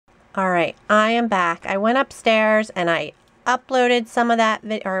All right, I am back. I went upstairs and I uploaded some of that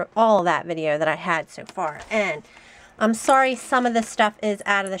or all of that video that I had so far. And I'm sorry some of the stuff is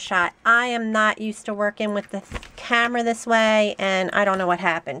out of the shot. I am not used to working with the camera this way, and I don't know what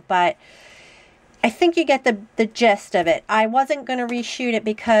happened, but I think you get the gist of it. I wasn't going to reshoot it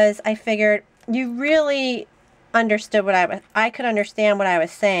because I figured you really understood what I could understand what I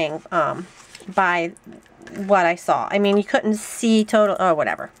was saying by what I saw. I mean, you couldn't see total, oh,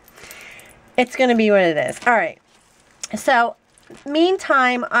 whatever. It's going to be what it is. All right. So,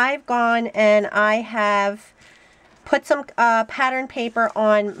 meantime, I've gone and I have put some pattern paper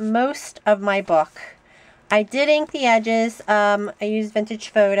on most of my book. I did ink the edges. I used Vintage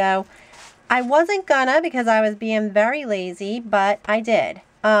Photo. I wasn't gonna because I was being very lazy, but I did.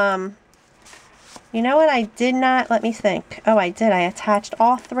 You know what I did not? Let me think. Oh, I did. I attached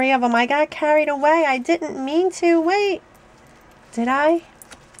all three of them. I got carried away. I didn't mean to. Wait. Did I?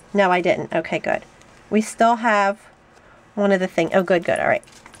 No, I didn't. Okay, good. We still have one of the things. Oh, good, good. All right.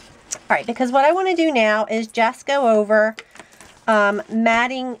 All right, because what I want to do now is just go over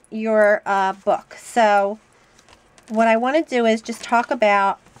matting your book. So what I want to do is just talk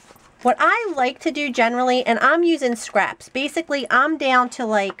about what I like to do generally, and I'm using scraps. Basically, I'm down to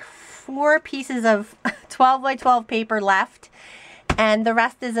like 4 pieces of 12 by 12 paper left, and the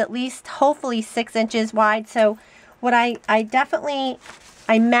rest is at least hopefully 6 inches wide. So what I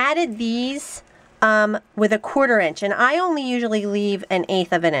matted these with a 1/4 inch, and I only usually leave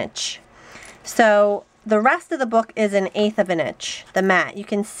 1/8 of an inch. So the rest of the book is 1/8 of an inch, the mat. You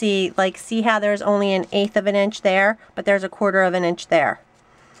can see, see how there's only 1/8 of an inch there, but there's a 1/4 of an inch there.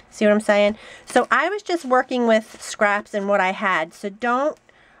 See what I'm saying? So I was just working with scraps and what I had. So don't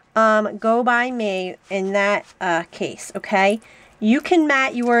go by me in that case, okay? You can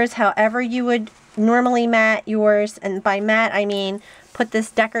mat yours however you would normally mat yours. And by mat, I mean put this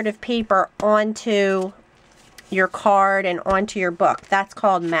decorative paper onto your card and onto your book. That's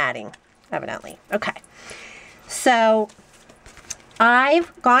called matting, evidently. Okay. So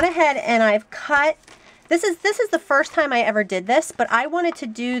I've gone ahead and I've cut. This is the first time I ever did this, but I wanted to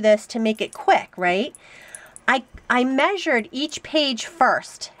do this to make it quick, right? I measured each page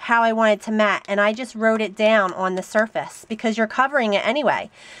first, how I wanted to mat, and I just wrote it down on the surface because you're covering it anyway.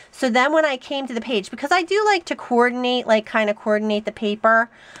 So then when I came to the page, because I do like to coordinate, kind of coordinate the paper.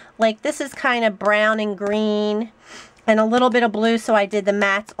 Like this is kind of brown and green and a little bit of blue, so I did the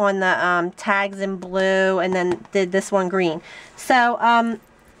mats on the tags in blue and then did this one green. So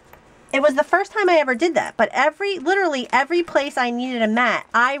it was the first time I ever did that, but literally every place I needed a mat,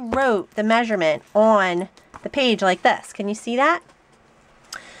 I wrote the measurement on the page like this. Can you see that?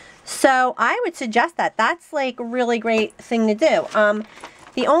 So I would suggest that. That's like a really great thing to do.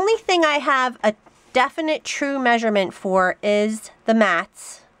 The only thing I have a definite true measurement for is the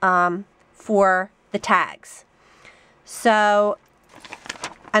mats for the tags. So,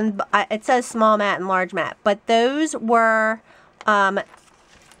 and it says small mat and large mat, but those were, I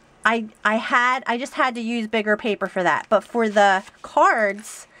just had to use bigger paper for that. But for the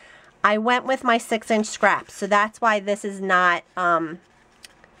cards, I went with my 6-inch scraps. So that's why this is not,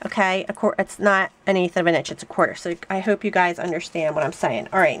 okay, it's not 1/8 of an inch, it's a 1/4. So I hope you guys understand what I'm saying.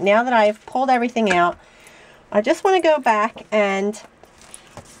 All right, now that I've pulled everything out, I just want to go back and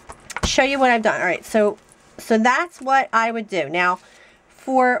show you what I've done. All right, so that's what I would do. Now,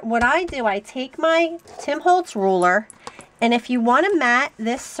 for what I do, I take my Tim Holtz ruler, and if you want to mat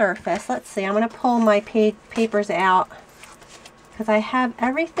this surface, let's see, I'm going to pull my papers out because I have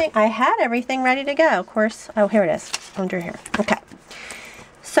everything. I had everything ready to go. Of course, oh, here it is, under here. Okay.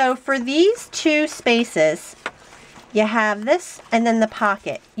 So for these 2 spaces, you have this and then the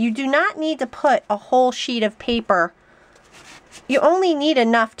pocket. You do not need to put a whole sheet of paper. You only need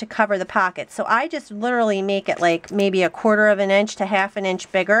enough to cover the pocket. So I just literally make it like maybe 1/4 of an inch to 1/2 an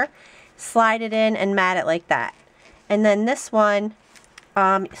inch bigger, slide it in and mat it like that. And then this one,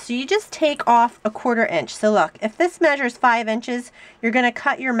 so you just take off 1/4 inch. So look, if this measures 5 inches, you're going to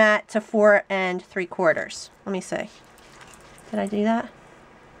cut your mat to 4 3/4. Let me see. Did I do that?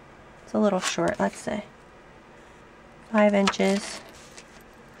 It's a little short. Let's see. 5 inches.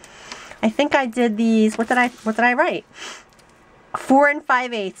 I think I did these. What did I write? 4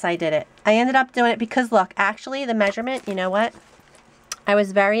 5/8 I did it. I ended up doing it because look, actually the measurement, you know what? I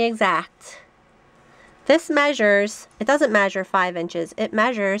was very exact. This measures, it doesn't measure 5 inches, it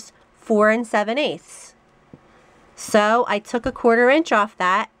measures 4 7/8. So I took 1/4 inch off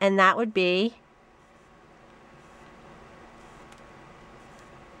that, and that would be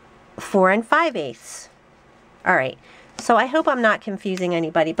 4 5/8. All right, So I hope I'm not confusing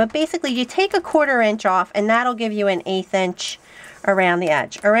anybody, but basically you take a 1/4 inch off and that'll give you an 1/8 inch around the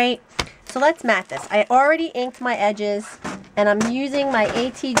edge. All right, so let's mat this. I already inked my edges and I'm using my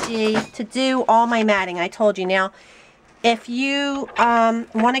ATG to do all my matting. I told you. Now if you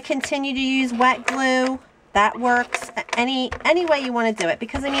want to continue to use wet glue, that works. Any way you want to do it,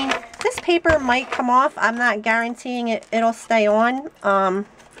 because I mean this paper might come off. I'm not guaranteeing it'll stay on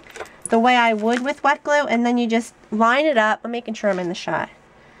the way I would with wet glue, and then you just line it up. I'm making sure I'm in the shot.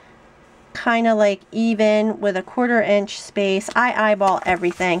 Kind of like even with a 1/4 inch space. I eyeball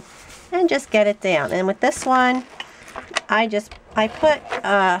everything and just get it down. And with this one, I put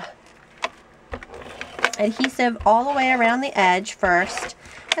adhesive all the way around the edge first,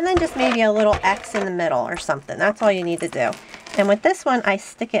 and then just maybe a little X in the middle or something. That's all you need to do. And with this one, I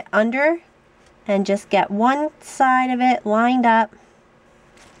stick it under and just get one side of it lined up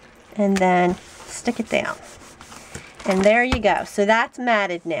and then stick it down. And there you go. So that's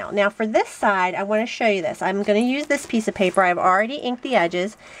matted now. Now for this side, I want to show you this. I'm going to use this piece of paper. I've already inked the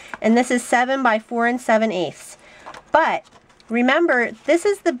edges, and this is 7 by 4 7/8. But remember, this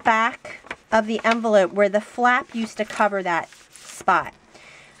is the back of the envelope where the flap used to cover that spot.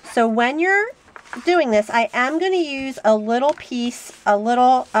 So when you're doing this, I am going to use a little piece, a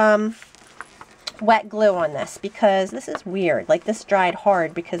little wet glue on this, because this is weird. Like, this dried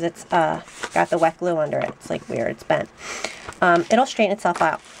hard because it's got the wet glue under it. It's like weird. It's bent. It'll straighten itself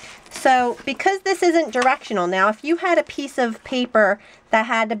out. So because this isn't directional, now if you had a piece of paper that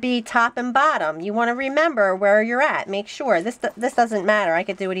had to be top and bottom, you want to remember where you're at. Make sure. This doesn't matter. I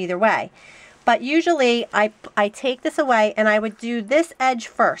could do it either way. But usually I take this away and I would do this edge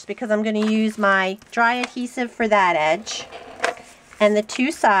first, because I'm going to use my dry adhesive for that edge and the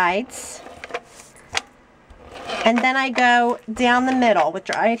two sides. And then I go down the middle with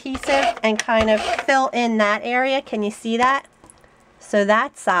dry adhesive and kind of fill in that area. Can you see that? So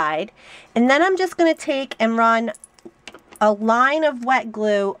that side. And then I'm just going to take and run a line of wet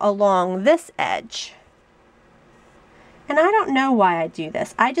glue along this edge. And I don't know why I do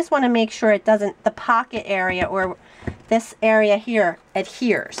this. I just want to make sure it doesn't, the pocket area or this area here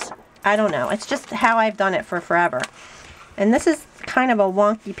adheres. I don't know. It's just how I've done it for forever. And this is kind of a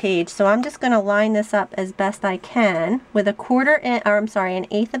wonky page, so I'm just going to line this up as best I can with a 1/4 inch, or I'm sorry, an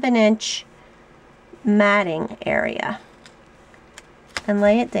 1/8 of an inch matting area. And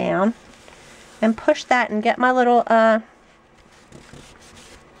lay it down and push that and get my little,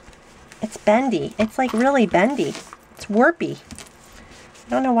 it's bendy. It's like really bendy. It's warpy. I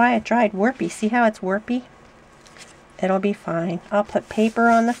don't know why it dried warpy. See how it's warpy? It'll be fine. I'll put paper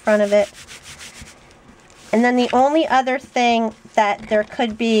on the front of it. And then the only other thing that there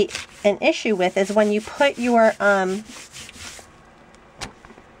could be an issue with is when you put your,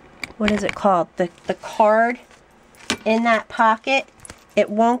 what is it called? The card in that pocket, it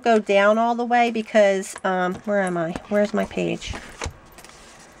won't go down all the way because, where am I? Where's my page?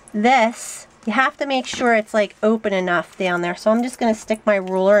 This, you have to make sure it's like open enough down there. So I'm just going to stick my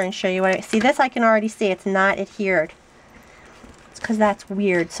ruler and show you what I see. This I can already see it's not adhered. It's because that's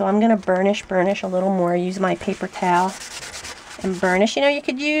weird. So I'm going to burnish a little more. Use my paper towel and burnish. You know, you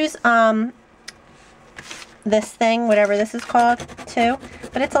could use this thing, whatever this is called, too.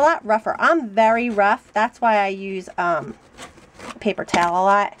 But it's a lot rougher. I'm very rough. That's why I use paper towel a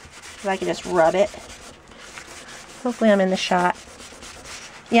lot, because I can just rub it. Hopefully I'm in the shot.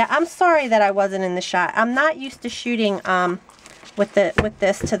 Yeah, I'm sorry that I wasn't in the shot. I'm not used to shooting with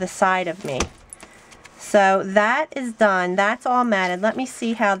this to the side of me. So that is done. That's all matted. Let me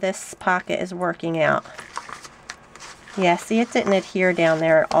see how this pocket is working out. Yeah, see, it didn't adhere down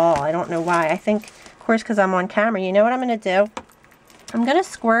there at all. I don't know why. I think, of course, because I'm on camera. You know what I'm going to do? I'm going to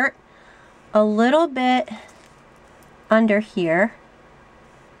squirt a little bit under here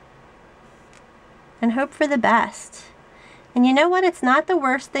and hope for the best. And you know what? It's not the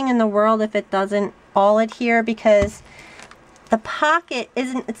worst thing in the world if it doesn't all adhere, because the pocket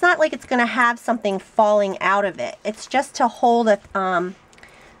isn't, it's not like it's going to have something falling out of it. It's just to hold it,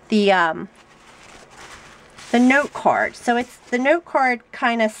 the note card. So it's, the note card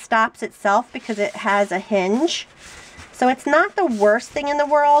kind of stops itself because it has a hinge. So it's not the worst thing in the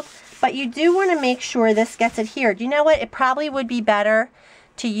world, but you do want to make sure this gets adhered. You know what? It probably would be better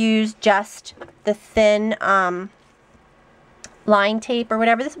to use just the thin line tape or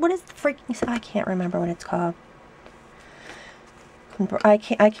whatever. This, what is the freaking, I can't remember what it's called. I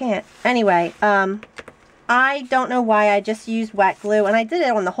can't. Anyway, I don't know why I just used wet glue, and I did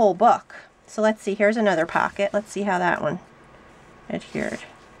it on the whole book. So let's see, here's another pocket. Let's see how that one adhered.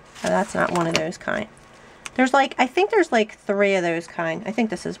 Oh, that's not one of those kind. There's like, I think there's like 3 of those kind. I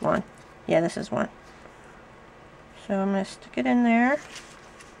think this is one. Yeah, this is one. So I'm going to stick it in there.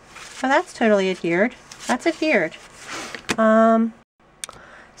 Oh, that's totally adhered. That's adhered.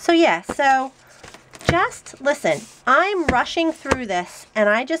 So yeah, so just listen, I'm rushing through this and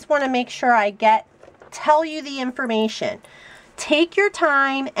I just want to make sure I tell you the information. Take your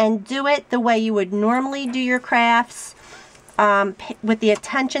time and do it the way you would normally do your crafts, with the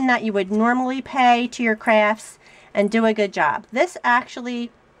attention that you would normally pay to your crafts, and do a good job. This actually,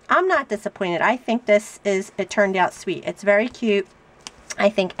 I'm not disappointed. I think it turned out sweet. It's very cute. I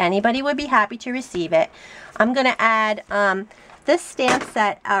think anybody would be happy to receive it. I'm going to add this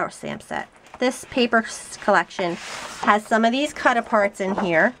this paper collection has some of these cut aparts in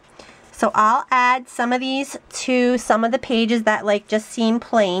here. So I'll add some of these to some of the pages that like just seem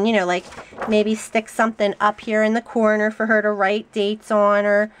plain, you know, like maybe stick something up here in the corner for her to write dates on,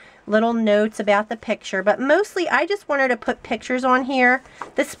 or little notes about the picture. But mostly I just want her to put pictures on here.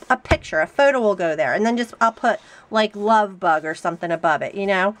 A photo will go there, and then I'll put like love bug or something above it, you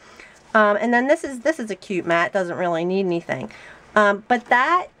know. And then this is a cute mat, doesn't really need anything. But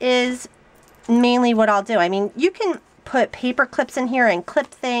that is mainly what I'll do. I mean, you can put paper clips in here and clip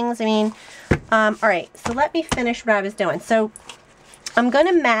things. I mean, all right, so let me finish what I was doing. So I'm going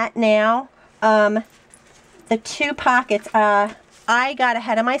to mat now the two pockets. I got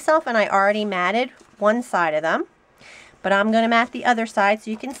ahead of myself and I already matted one side of them, but I'm going to mat the other side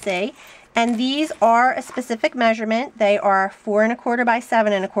so you can see. And these are a specific measurement. They are 4 1/4 by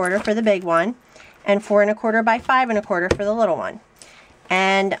 7 1/4 for the big one, and 4 1/4 by 5 1/4 for the little one.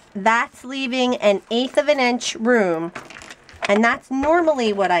 And that's leaving an 1/8 of an inch room, and that's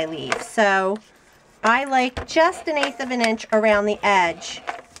normally what I leave. So I like just an 1/8 of an inch around the edge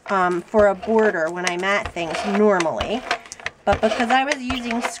for a border when I mat things normally. But because I was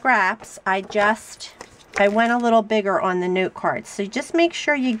using scraps, I went a little bigger on the note cards. So just make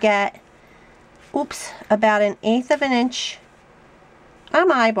sure you get, about an 1/8 of an inch.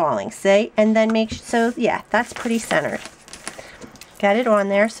 I'm eyeballing, see? And then so yeah, that's pretty centered. Get it on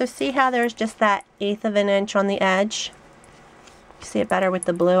there. So see how there's just that 1/8 of an inch on the edge? You see it better with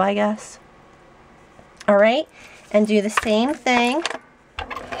the blue, I guess. All right, and do the same thing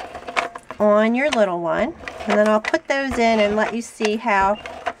on your little one. And then I'll put those in and let you see how,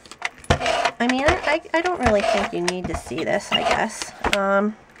 I mean, I don't really think you need to see this, I guess.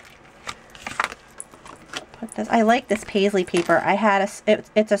 Put this. I like this paisley paper. I had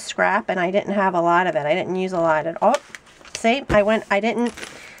it's a scrap and I didn't have a lot of it. I didn't use a lot of it. Oh, see, I didn't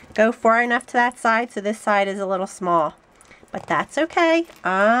go far enough to that side, so this side is a little small. But that's okay.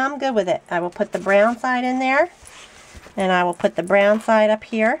 I'm good with it. I will put the brown side in there, and I will put the brown side up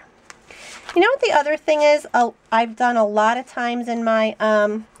here. You know what the other thing is? I've done a lot of times in my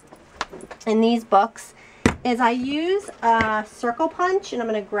in these books is I use a circle punch, and I'm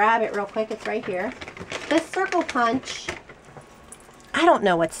going to grab it real quick. It's right here. This circle punch, I don't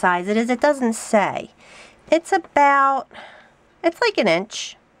know what size it is. It doesn't say. It's like an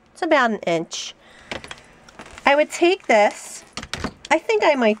inch. It's about an inch. I would take this. I think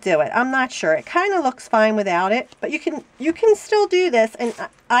I might do it. I'm not sure. It kind of looks fine without it, but you can still do this, and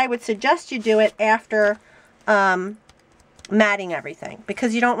I would suggest you do it after matting everything,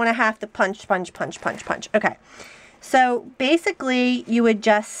 because you don't want to have to punch. Okay. So basically you would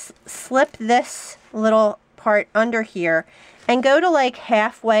just slip this little part under here and go to like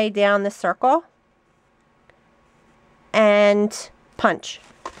halfway down the circle and punch.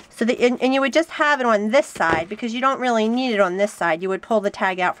 So and you would just have it on this side, because you don't really need it on this side. You would pull the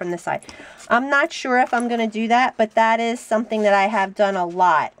tag out from this side. I'm not sure if I'm going to do that, but that is something that I have done a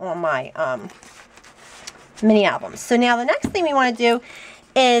lot on my mini albums. So now the next thing we want to do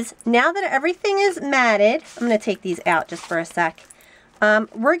is, now that everything is matted, I'm going to take these out just for a sec.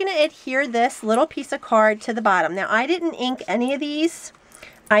 We're going to adhere this little piece of card to the bottom. Now I didn't ink any of these.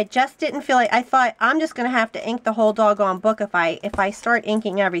 I just didn't feel like, I thought I'm just going to have to ink the whole doggone book if I start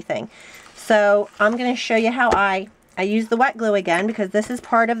inking everything. So I'm going to show you how I use the wet glue again, because this is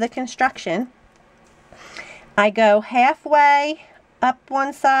part of the construction. I go halfway up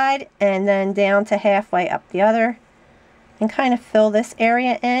one side and then down to halfway up the other, and kind of fill this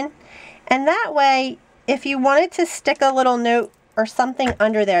area in. And that way, if you wanted to stick a little note or something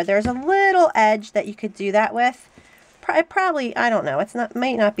under there, there's a little edge that you could do that with. Probably, I don't know,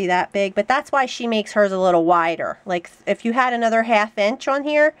 might not be that big, but that's why she makes hers a little wider. Like if you had another 1/2 inch on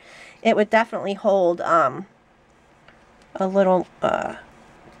here, it would definitely hold a little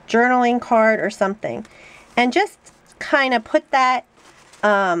journaling card or something. And just kind of put that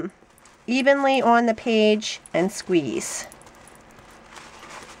evenly on the page and squeeze.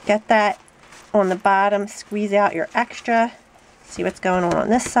 Get that on the bottom, squeeze out your extra. See what's going on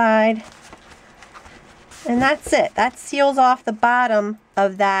this side. And that's it. That seals off the bottom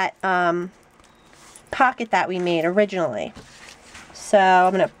of that pocket that we made originally. So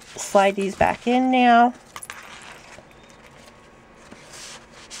I'm going to slide these back in now.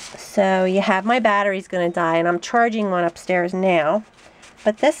 So you have my battery's going to die, and I'm charging one upstairs now.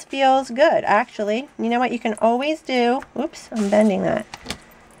 But this feels good, actually. You know what you can always do? Oops, I'm bending that.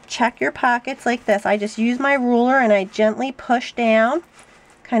 Check your pockets like this. I just use my ruler and I gently push down,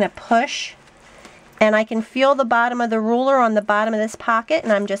 kind of push. And I can feel the bottom of the ruler on the bottom of this pocket,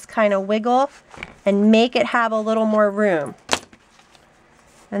 and I'm just kind of wiggle and make it have a little more room.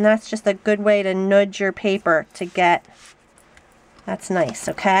 And that's just a good way to nudge your paper to get, that's nice,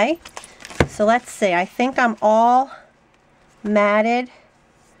 okay? So let's see, I think I'm all matted.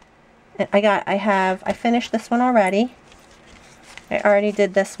 I finished this one already. I already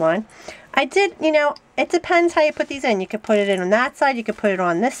did this one. I did, you know, it depends how you put these in. You could put it in on that side, you could put it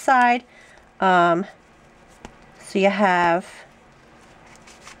on this side. So you have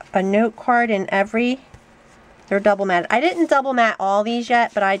a note card in every, they're double matted. I didn't double mat all these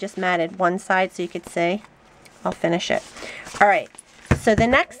yet, but I just matted one side so you could see. I'll finish it. Alright, so the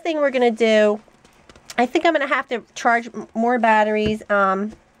next thing we're going to do, I think I'm going to have to charge more batteries.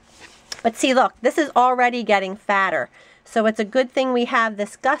 But see, look, this is already getting fatter. So it's a good thing we have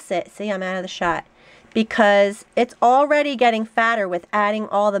this gusset. See, I'm out of the shot. Because it's already getting fatter with adding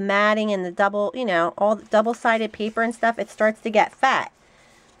all the matting and the double, you know, all the double-sided paper and stuff. It starts to get fat.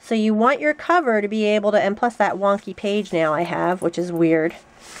 So you want your cover to be able to, and plus that wonky page now I have, which is weird.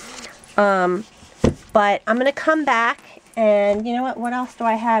 But I'm going to come back and, you know what else do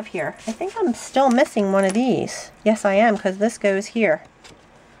I have here? I think I'm still missing one of these. Yes, I am, because this goes here.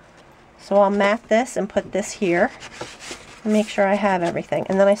 So I'll mat this and put this here. And make sure I have everything.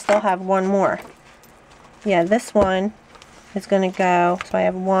 And then I still have one more. Yeah, this one is going to go, so I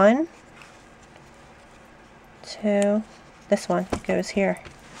have 1, 2, this one goes here.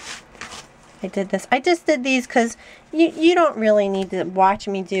 I did this. I just did these because you don't really need to watch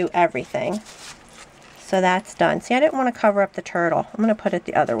me do everything. So that's done. See, I didn't want to cover up the turtle. I'm going to put it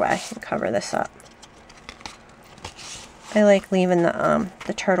the other way and cover this up. I like leaving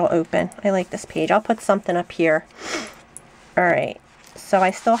the turtle open. I like this page. I'll put something up here. Alright. So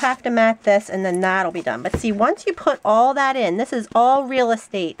I still have to mat this, and then that'll be done. But see, once you put all that in, this is all real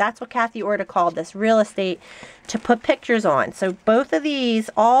estate. That's what Kathy Orta called this, real estate, to put pictures on. So both of these,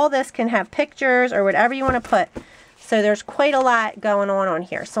 all this can have pictures or whatever you want to put. So there's quite a lot going on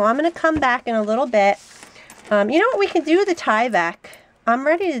here. So I'm going to come back in a little bit. You know what, we can do the Tyvek. I'm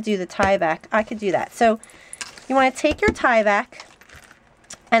ready to do the Tyvek. I could do that. So you want to take your Tyvek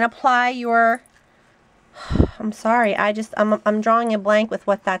and apply your... I'm sorry, I'm drawing a blank with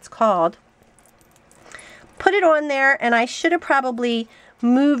what that's called. Put it on there, and I should have probably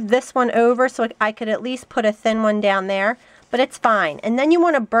moved this one over so I could at least put a thin one down there, but it's fine. And then you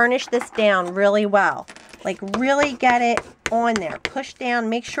want to burnish this down really well. Like really get it on there. Push down,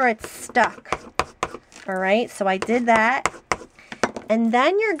 make sure it's stuck. Alright, so I did that. And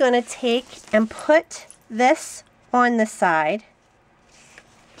then you're going to take and put this on the side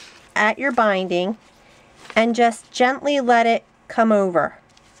at your binding. And just gently let it come over.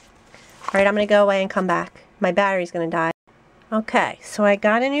 Alright, I'm going to go away and come back. My battery's going to die. Okay, so I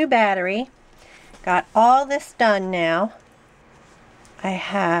got a new battery. Got all this done now. I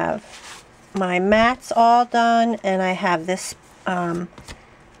have my mats all done, and I have this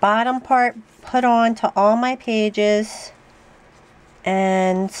bottom part put on to all my pages.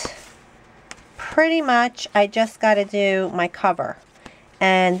 And pretty much I just got to do my cover.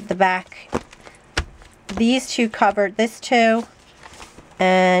 And the back... These two covered, this two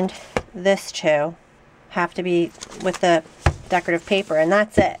and this two have to be with the decorative paper, and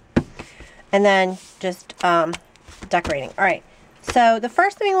that's it. And then just decorating. Alright, so the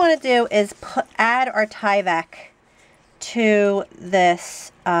first thing we want to do is add our Tyvek to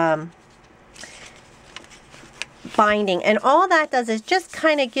this binding. And all that does is just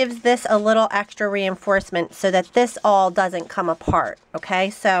kind of gives this a little extra reinforcement so that this all doesn't come apart. Okay,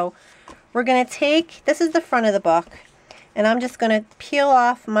 so we're going to take, this is the front of the book, and I'm just going to peel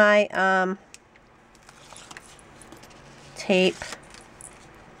off my tape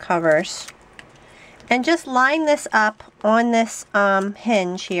covers and just line this up on this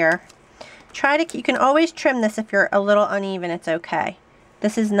hinge here. You can always trim this if you're a little uneven, it's okay.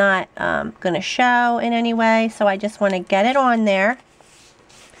 This is not going to show in any way, so I just want to get it on there.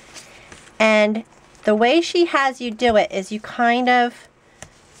 And the way she has you do it is you kind of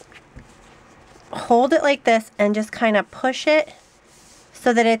hold it like this and just kind of push it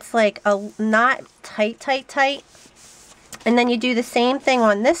so that it's like not tight. And then you do the same thing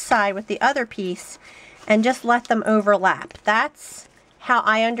on this side with the other piece, and just let them overlap. That's how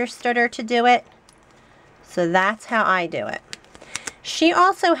I understood her to do it. So that's how I do it. She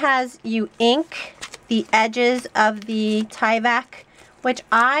also has you ink the edges of the tyvek, which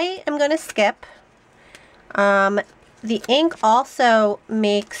I am going to skip. The ink also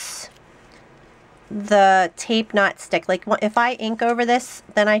makes the tape not stick. Like if I ink over this,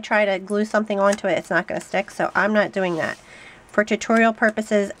 then I try to glue something onto it, it's not going to stick. So I'm not doing that. For tutorial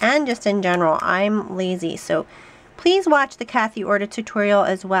purposes and just in general, I'm lazy. So please watch the Kathy Orta tutorial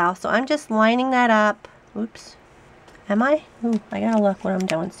as well. So I'm just lining that up. Oops. Am I? Ooh, I gotta look what I'm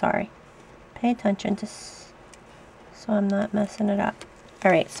doing. Sorry. Pay attention to so I'm not messing it up.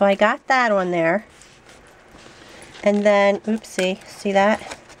 Alright, so I got that on there. And then, oopsie, see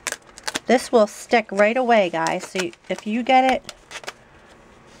that? This will stick right away, guys. So if you get it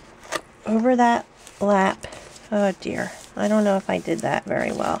over that lap, oh dear. I don't know if I did that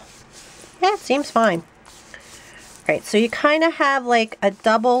very well. Yeah, it seems fine. Alright, so you kind of have like a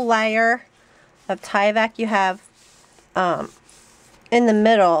double layer of tyvek. You have, in the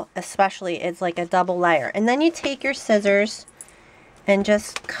middle especially, it's like a double layer. And then you take your scissors and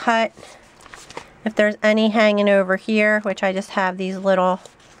just cut, if there's any hanging over here, which I just have these little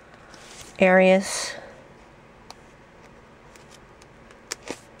areas.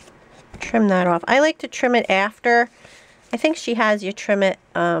 Trim that off. I like to trim it after. I think she has you trim it,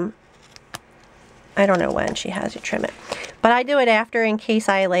 I don't know when she has you trim it. But I do it after in case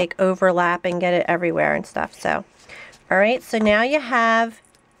I like overlap and get it everywhere and stuff. So, alright, so now you have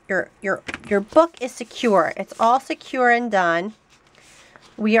your book is secure. It's all secure and done.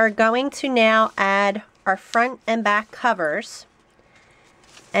 We are going to now add our front and back covers.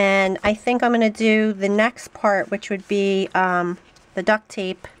 And I think I'm going to do the next part, which would be the duct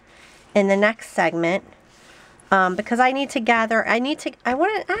tape in the next segment. Because I need to gather, I think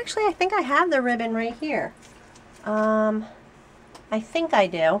I have the ribbon right here. I think I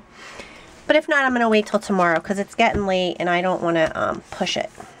do. But if not, I'm going to wait till tomorrow because it's getting late and I don't want to push it.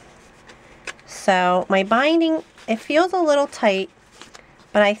 So my binding, it feels a little tight,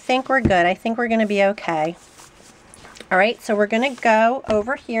 but I think we're good. I think we're going to be okay. Alright, so we're going to go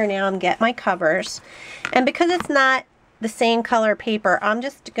over here now and get my covers. And because it's not the same color paper, I'm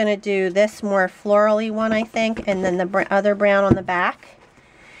just going to do this more florally one, I think, and then the other brown on the back.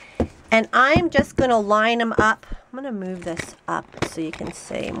 And I'm just going to line them up. I'm going to move this up so you can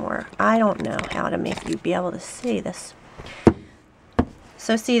see more. I don't know how to make you be able to see this.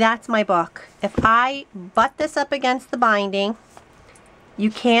 So see, that's my book. If I butt this up against the binding,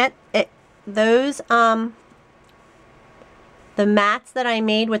 you can't, those, the mats that I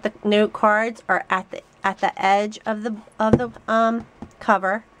made with the note cards are at the edge of the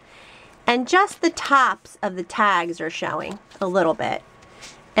cover, and just the tops of the tags are showing a little bit,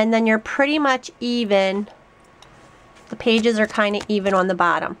 and then you're pretty much even. The pages are kind of even on the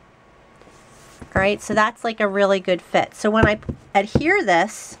bottom. All right, so that's like a really good fit. So when I adhere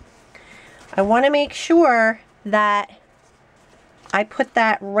this, I want to make sure that I put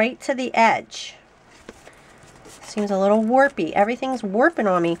that right to the edge. Seems a little warpy. Everything's warping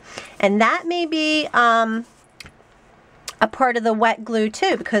on me. And that may be a part of the wet glue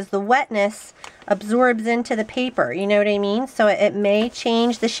too, because the wetness absorbs into the paper. You know what I mean? So it may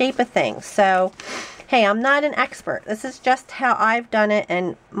change the shape of things. So, hey, I'm not an expert. This is just how I've done it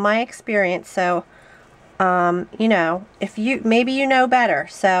and my experience. So, you know, if maybe you know better.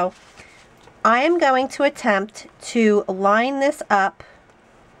 So, I am going to attempt to line this up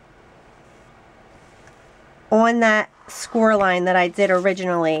on that score line that I did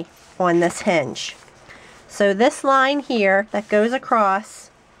originally on this hinge. So this line here that goes across,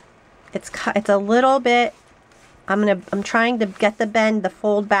 it's a little bit, I'm trying to get the bend, the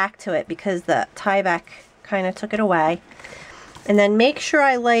fold back to it because the tyvek kind of took it away. And then make sure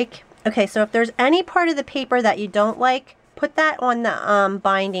I like, okay, so if there's any part of the paper that you don't like, put that on the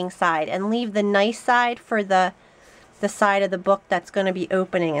binding side and leave the nice side for the side of the book that's going to be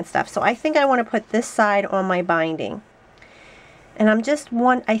opening and stuff. So I think I want to put this side on my binding. And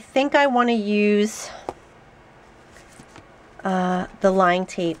I think I want to use the line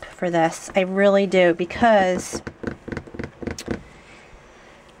tape for this. I really do, because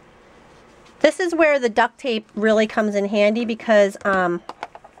this is where the duct tape really comes in handy because, let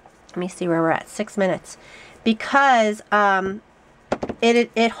me see where we're at, 6 minutes. Because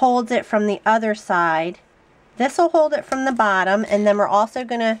it holds it from the other side. This will hold it from the bottom, and then we're also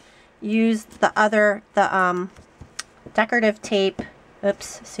going to use the decorative tape.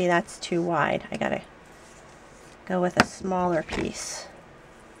 Oops, see, that's too wide. I gotta go with a smaller piece.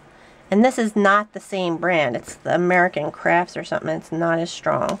 And this is not the same brand. It's the American Crafts or something. It's not as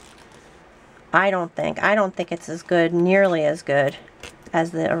strong. I don't think it's as good, nearly as good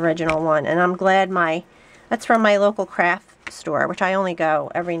as the original one. And I'm glad that's from my local craft store, which I only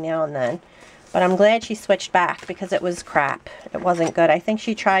go every now and then. But I'm glad she switched back because it was crap. It wasn't good. I think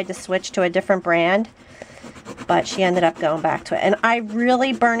she tried to switch to a different brand, but she ended up going back to it. And I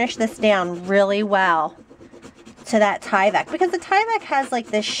really burnished this down really well to that Tyvek, because the Tyvek has like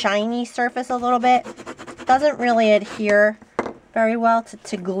this shiny surface a little bit. Doesn't really adhere very well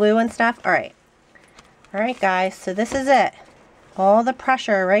to glue and stuff. All right, guys, so this is it. All the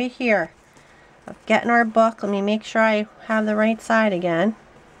pressure right here of getting our book. Let me make sure I have the right side again.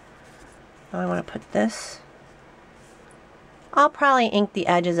 Now I want to put this. I'll probably ink the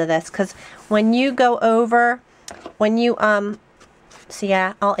edges of this, because when you go over, so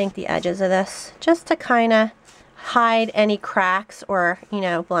yeah, I'll ink the edges of this just to kind of hide any cracks or, you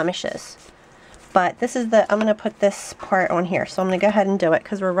know, blemishes. But this is I'm going to put this part on here, so I'm going to go ahead and do it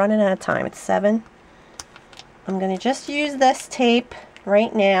because we're running out of time. It's 7. I'm going to just use this tape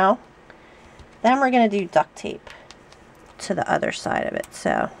right now. Then we're going to do duct tape to the other side of it.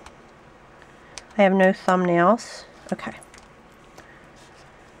 So I have no thumbnails. Okay.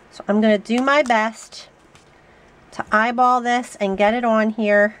 So I'm going to do my best to eyeball this and get it on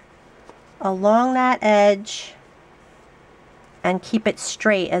here along that edge and keep it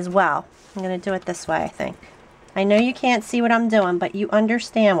straight as well. I'm going to do it this way, I think. I know you can't see what I'm doing, but you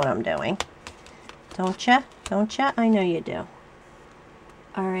understand what I'm doing. Don't you? Don't you? I know you do.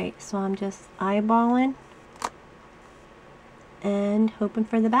 Alright, so I'm just eyeballing and hoping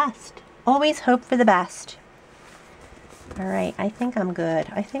for the best. Always hope for the best. Alright, I think I'm good.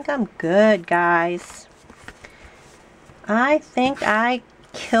 I think I'm good, guys. I think I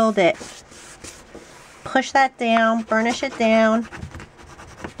killed it. Push that down, burnish it down,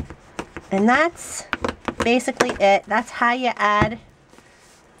 and that's basically it. That's how you add.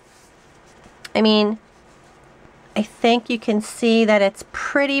 I mean, I think you can see that it's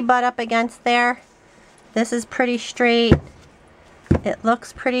pretty butt up against there. This is pretty straight. It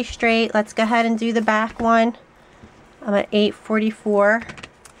looks pretty straight. Let's go ahead and do the back one. I'm at 8:44.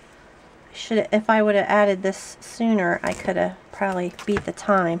 If I would have added this sooner, I could have probably beat the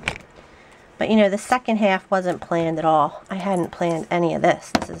time. But you know, the second half wasn't planned at all. I hadn't planned any of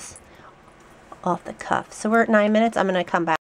this. This is off the cuff. So we're at 9 minutes. I'm going to come back.